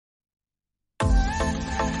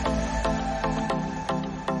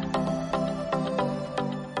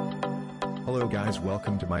Hello guys,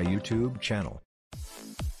 welcome to my YouTube channel.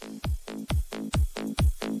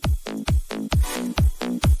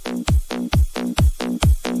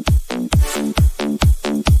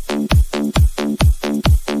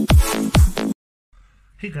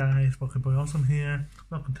 Hey guys, welcome Boy Awesome here.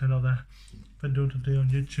 Welcome to another video today on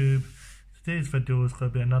YouTube. Today's video is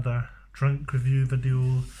going to be another drink review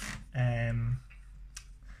video.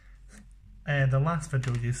 The last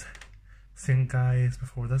video you've seen, guys,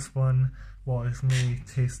 before this one was me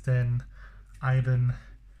tasting Iron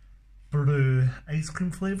Brew ice cream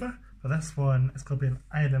flavour. For this one, it's going to be an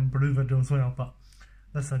Iron Brew video as well, but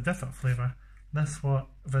this is a different flavour. This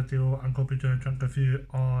video I'm going to be doing a drink review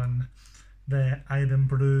on the Iron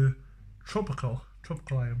Brew Tropical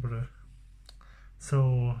Iron Brew.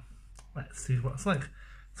 So let's see what it's like.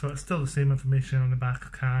 So it's still the same information on the back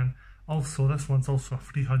of the can. Also, this one's also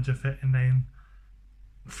 330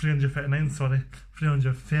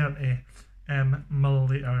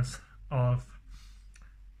 milliliters of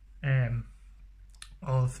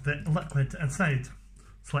the liquid inside.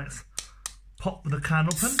 So let's pop the can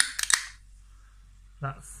open.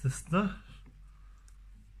 That's the stuff.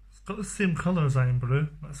 It's got the same colour as Iron Brew.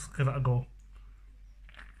 Let's give it a go.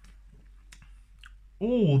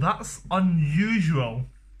 Oh, that's unusual.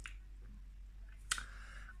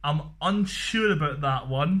 I'm unsure about that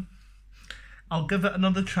one. I'll give it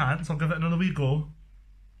another chance. I'll give it another wee go.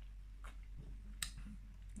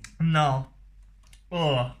 No.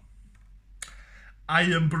 Oh.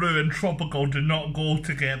 Iron Brew and Tropical do not go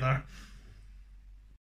together.